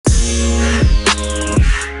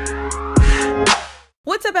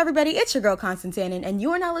What's up, everybody? It's your girl, Constance Annan, and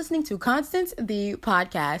you are now listening to Constance, the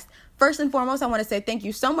podcast. First and foremost, I want to say thank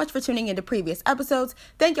you so much for tuning into previous episodes.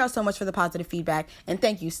 Thank y'all so much for the positive feedback, and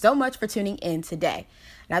thank you so much for tuning in today.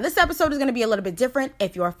 Now, this episode is going to be a little bit different.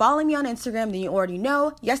 If you are following me on Instagram, then you already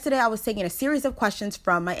know. Yesterday, I was taking a series of questions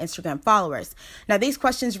from my Instagram followers. Now, these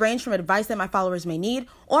questions range from advice that my followers may need,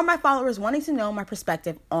 or my followers wanting to know my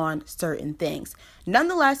perspective on certain things.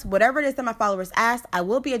 Nonetheless, whatever it is that my followers asked, I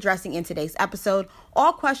will be addressing in today's episode.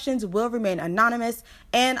 All questions will remain anonymous,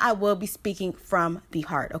 and I will be speaking from the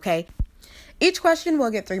heart, okay? Each question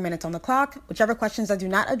will get 3 minutes on the clock. Whichever questions I do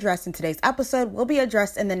not address in today's episode will be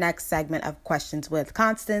addressed in the next segment of Questions with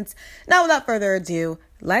Constance. Now, without further ado,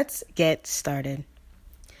 let's get started.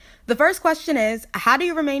 The first question is, how do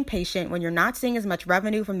you remain patient when you're not seeing as much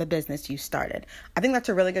revenue from the business you started? I think that's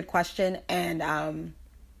a really good question. And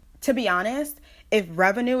to be honest, if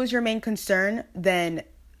revenue is your main concern, then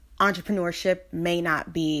entrepreneurship may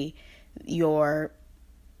not be your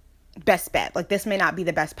best bet. Like, this may not be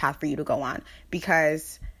the best path for you to go on,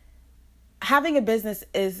 because having a business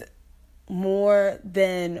is more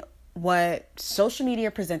than what social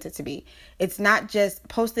media presents it to be. It's not just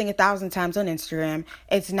posting 1,000 times on Instagram.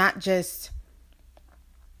 It's not just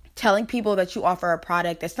telling people that you offer a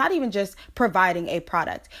product. It's not even just providing a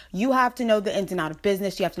product. You have to know the ins and out of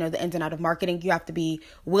business. You have to know the ins and out of marketing. You have to be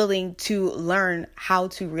willing to learn how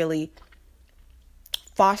to really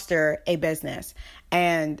foster a business.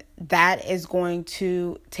 And that is going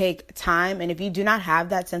to take time. And if you do not have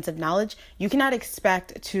that sense of knowledge, you cannot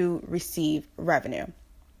expect to receive revenue.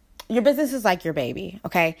 Your business is like your baby,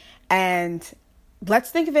 okay? And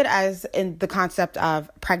let's think of it as in the concept of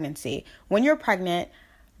pregnancy. When you're pregnant,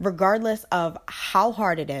 regardless of how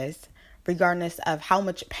hard it is, regardless of how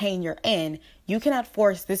much pain you're in, you cannot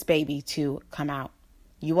force this baby to come out.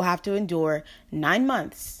 You will have to endure 9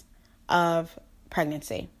 months of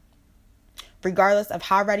pregnancy. Regardless of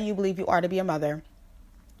how ready you believe you are to be a mother,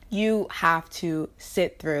 you have to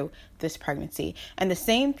sit through this pregnancy. And the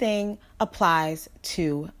same thing applies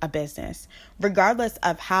to a business. Regardless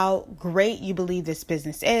of how great you believe this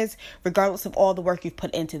business is, regardless of all the work you've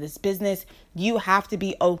put into this business, you have to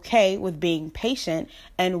be okay with being patient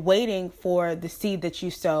and waiting for the seed that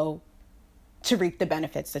you sow to reap the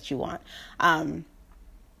benefits that you want.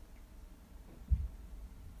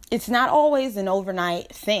 It's not always an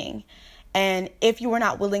overnight thing. And if you are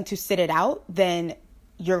not willing to sit it out, then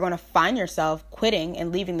you're going to find yourself quitting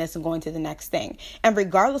and leaving this and going to the next thing. And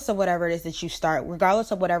regardless of whatever it is that you start,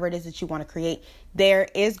 regardless of whatever it is that you want to create, there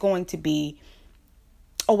is going to be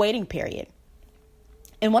a waiting period.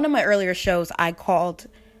 In one of my earlier shows,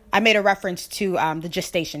 I made a reference to the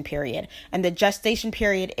gestation period. And the gestation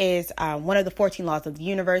period is one of the 14 laws of the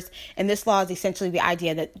universe. And this law is essentially the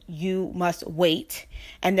idea that you must wait.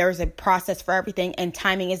 And there's a process for everything. And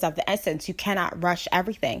timing is of the essence. You cannot rush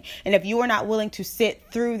everything. And if you are not willing to sit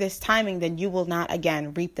through this timing, then you will not,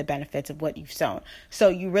 again, reap the benefits of what you've sown. So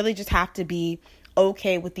you really just have to be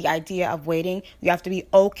okay with the idea of waiting. You have to be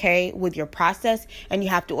okay with your process. And you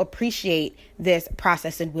have to appreciate this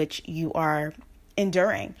process in which you are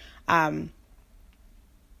enduring. Money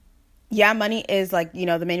is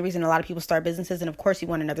the main reason a lot of people start businesses. And of course you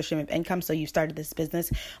want another stream of income. So you started this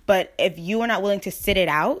business, but if you are not willing to sit it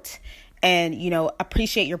out and,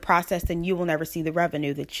 appreciate your process, then you will never see the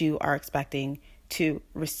revenue that you are expecting to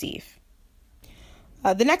receive.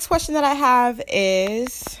 The next question that I have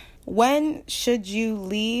is, when should you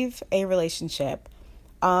leave a relationship?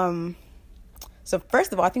 So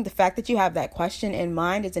first of all, I think the fact that you have that question in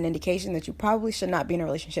mind is an indication that you probably should not be in a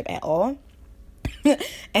relationship at all.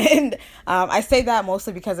 And I say that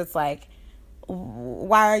mostly because it's like,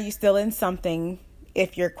 why are you still in something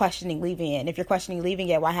if you're questioning leaving it? And if you're questioning leaving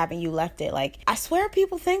it, why haven't you left it? Like, I swear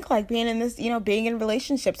people think like being in this, being in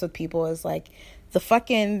relationships with people is like the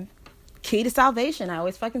fucking key to salvation. I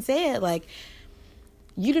always fucking say it. Like,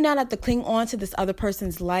 you do not have to cling on to this other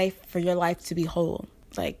person's life for your life to be whole.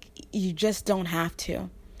 Like, you just don't have to. And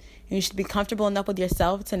you should be comfortable enough with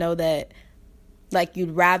yourself to know that, like,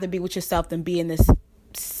 you'd rather be with yourself than be in this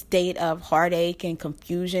state of heartache and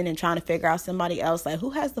confusion and trying to figure out somebody else. Like, who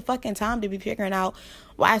has the fucking time to be figuring out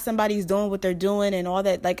why somebody's doing what they're doing and all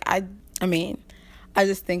that? Like, I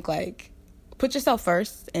just think, like, put yourself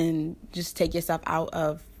first and just take yourself out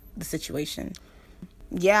of the situation.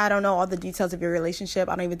 Yeah, I don't know all the details of your relationship.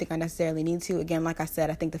 I don't even think I necessarily need to. Again, like I said,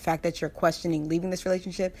 I think the fact that you're questioning leaving this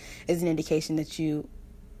relationship is an indication that you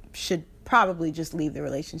should probably just leave the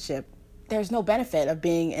relationship. There's no benefit of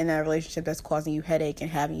being in a relationship that's causing you headache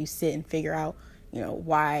and having you sit and figure out,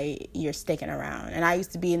 why you're sticking around. And I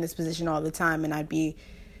used to be in this position all the time, and I'd be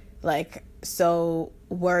like so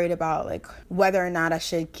worried about like whether or not I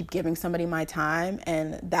should keep giving somebody my time,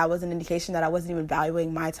 and that was an indication that I wasn't even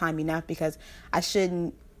valuing my time enough, because I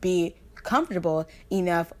shouldn't be comfortable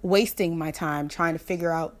enough wasting my time trying to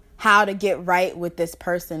figure out how to get right with this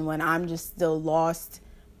person when I'm just still lost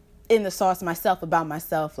in the sauce myself about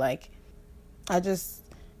myself. Like, I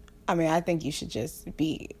think you should just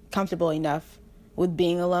be comfortable enough with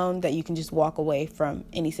being alone that you can just walk away from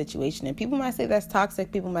any situation. And people might say that's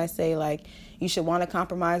toxic. People might say, like, you should want to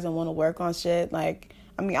compromise and want to work on shit. Like,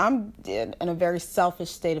 I mean, I'm in a very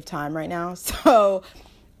selfish state of time right now. So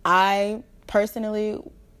I personally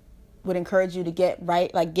would encourage you to get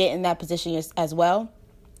in that position as well.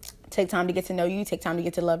 Take time to get to know you, take time to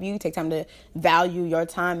get to love you, take time to value your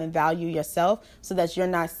time and value yourself, so that you're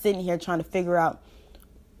not sitting here trying to figure out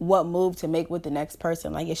what move to make with the next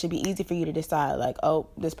person. Like, it should be easy for you to decide, like, oh,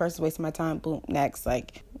 this person's wasting my time, boom, next.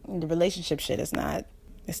 Like, the relationship shit is not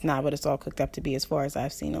what it's all cooked up to be, as far as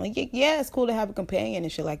I've seen. Like, yeah, it's cool to have a companion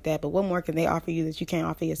and shit like that, but what more can they offer you that you can't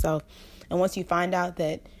offer yourself? And once you find out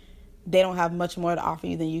that they don't have much more to offer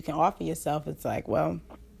you than you can offer yourself, it's like, well,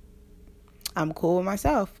 I'm cool with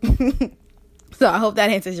myself. So I hope that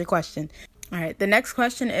answers your question. All right, the next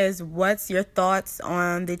question is, what's your thoughts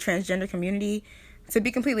on the transgender community? To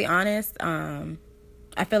be completely honest,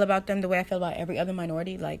 I feel about them the way I feel about every other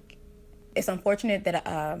minority. Like, it's unfortunate that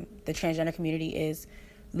the transgender community is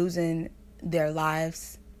losing their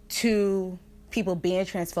lives to people being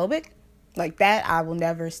transphobic. Like, that I will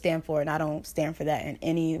never stand for, and I don't stand for that in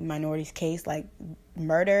any minority's case. Like,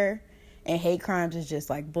 murder and hate crimes is just,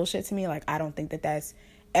 like, bullshit to me. Like, I don't think that that's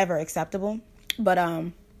ever acceptable. But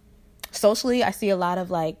socially, I see a lot of,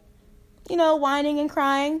 like, whining and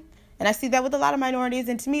crying. And I see that with a lot of minorities.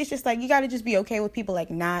 And to me, it's just like, you got to just be okay with people, like,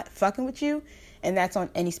 not fucking with you. And that's on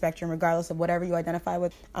any spectrum, regardless of whatever you identify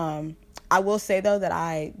with. I will say, though, that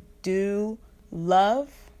I do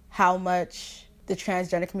love how much the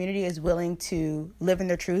transgender community is willing to live in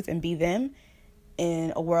their truth and be them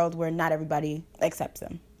in a world where not everybody accepts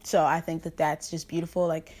them. So I think that that's just beautiful.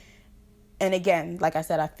 Like, and again, like I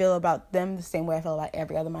said, I feel about them the same way I feel about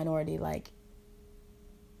every other minority. Like,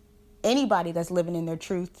 anybody that's living in their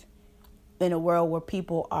truth in a world where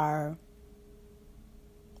people are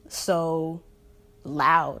so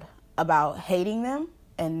loud about hating them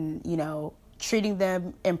and, treating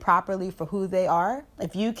them improperly for who they are.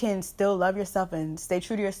 If you can still love yourself and stay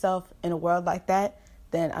true to yourself in a world like that,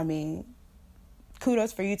 then, I mean,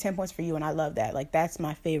 kudos for you, 10 points for you, and I love that. Like, that's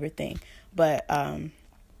my favorite thing. But,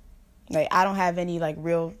 like, I don't have any, like,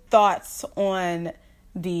 real thoughts on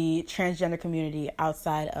the transgender community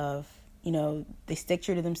outside of, they stick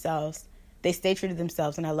true to themselves. They stay true to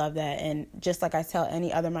themselves, and I love that. And just like I tell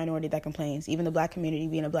any other minority that complains, even the black community,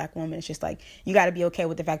 being a black woman, it's just like, you got to be okay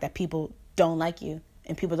with the fact that people don't like you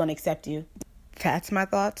and people don't accept you. That's my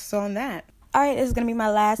thoughts on that. All right, this is going to be my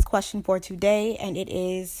last question for today, and it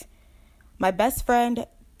is, my best friend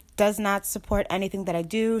does not support anything that I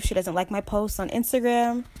do. She doesn't like my posts on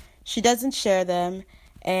Instagram. She doesn't share them,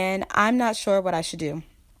 and I'm not sure what I should do.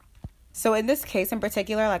 So in this case in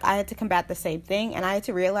particular, like, I had to combat the same thing, and I had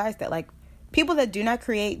to realize that, like, people that do not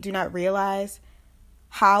create do not realize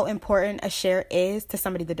how important a share is to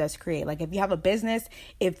somebody that does create. Like, if you have a business,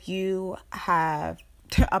 if you have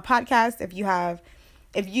a podcast,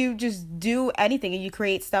 if you just do anything and you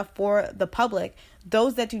create stuff for the public,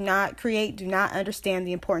 those that do not create do not understand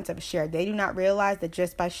the importance of a share. They do not realize that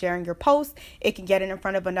just by sharing your post, it can get it in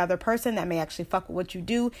front of another person that may actually fuck with what you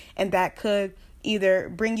do, and that could either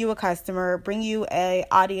bring you a customer, bring you a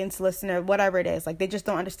audience listener, whatever it is. Like, they just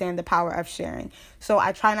don't understand the power of sharing. So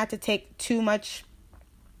I try not to take too much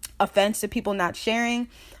offense to people not sharing.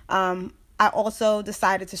 I also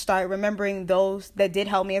decided to start remembering those that did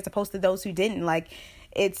help me as opposed to those who didn't. Like,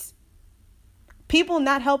 it's people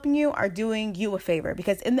not helping you are doing you a favor,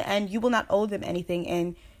 because in the end, you will not owe them anything.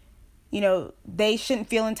 And, they shouldn't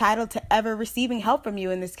feel entitled to ever receiving help from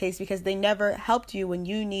you in this case, because they never helped you when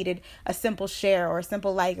you needed a simple share or a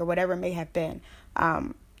simple like or whatever it may have been.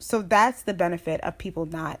 So that's the benefit of people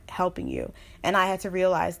not helping you. And I had to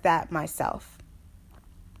realize that myself.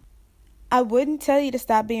 I wouldn't tell you to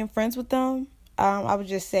stop being friends with them. I would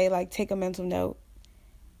just say, like, take a mental note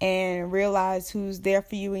and realize who's there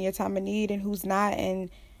for you in your time of need and who's not. And,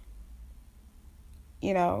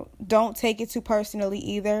 don't take it too personally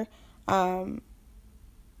either.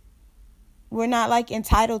 We're not, like,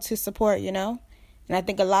 entitled to support, And I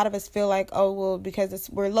think a lot of us feel like, oh, well, because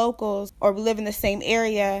we're locals or we live in the same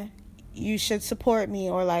area, you should support me.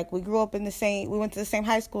 Or, like, we went to the same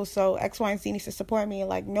high school, so X, Y, and Z needs to support me.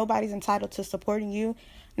 Like, nobody's entitled to supporting you.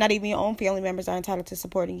 Not even your own family members are entitled to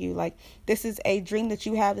supporting you. Like, this is a dream that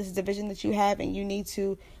you have. This is a vision that you have, and you need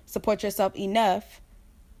to support yourself enough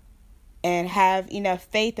and have enough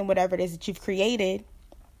faith in whatever it is that you've created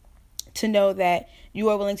to know that you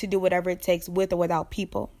are willing to do whatever it takes with or without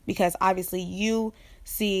people. Because obviously you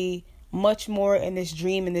see much more in this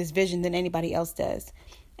dream and this vision than anybody else does.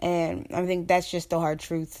 And I think that's just the hard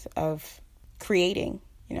truth of creating.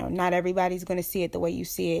 You know, not everybody's going to see it the way you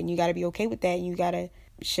see it. And you got to be okay with that. And you got to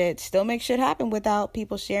still make shit happen without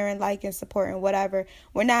people sharing, liking, supporting, whatever.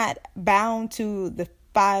 We're not bound to the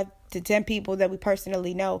 5 to 10 people that we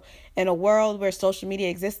personally know. In a world where social media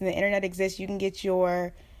exists and the internet exists, you can get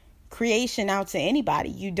your creation out to anybody.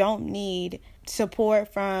 You don't need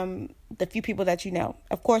support from the few people that you know.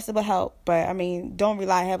 Of course it will help, but I mean, don't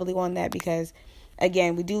rely heavily on that, because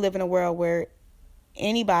again, we do live in a world where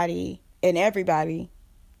anybody and everybody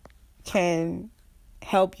can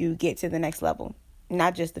help you get to the next level,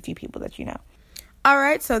 not just the few people that you know. All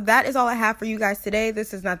right, so that is all I have for you guys today.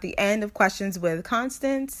 This is not the end of Questions with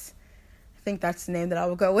Constance. I think that's the name that I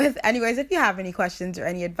will go with. Anyways, if you have any questions or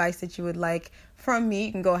any advice that you would like from me,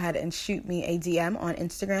 you can go ahead and shoot me a DM on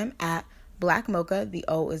Instagram at Black Mocha. The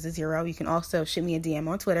O is a 0. You can also shoot me a DM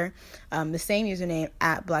on Twitter. The same username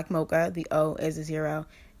at Black Mocha. The O is a 0.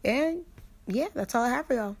 And yeah, that's all I have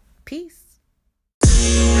for y'all. Peace.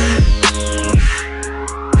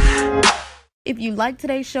 If you like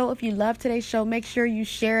today's show, if you love today's show, make sure you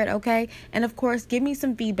share it, okay? And of course, give me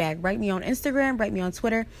some feedback. Write me on Instagram, write me on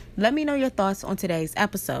Twitter. Let me know your thoughts on today's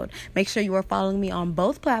episode. Make sure you are following me on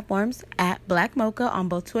both platforms at Black Mocha on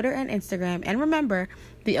both Twitter and Instagram. And remember,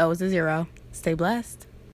 the O is a 0. Stay blessed.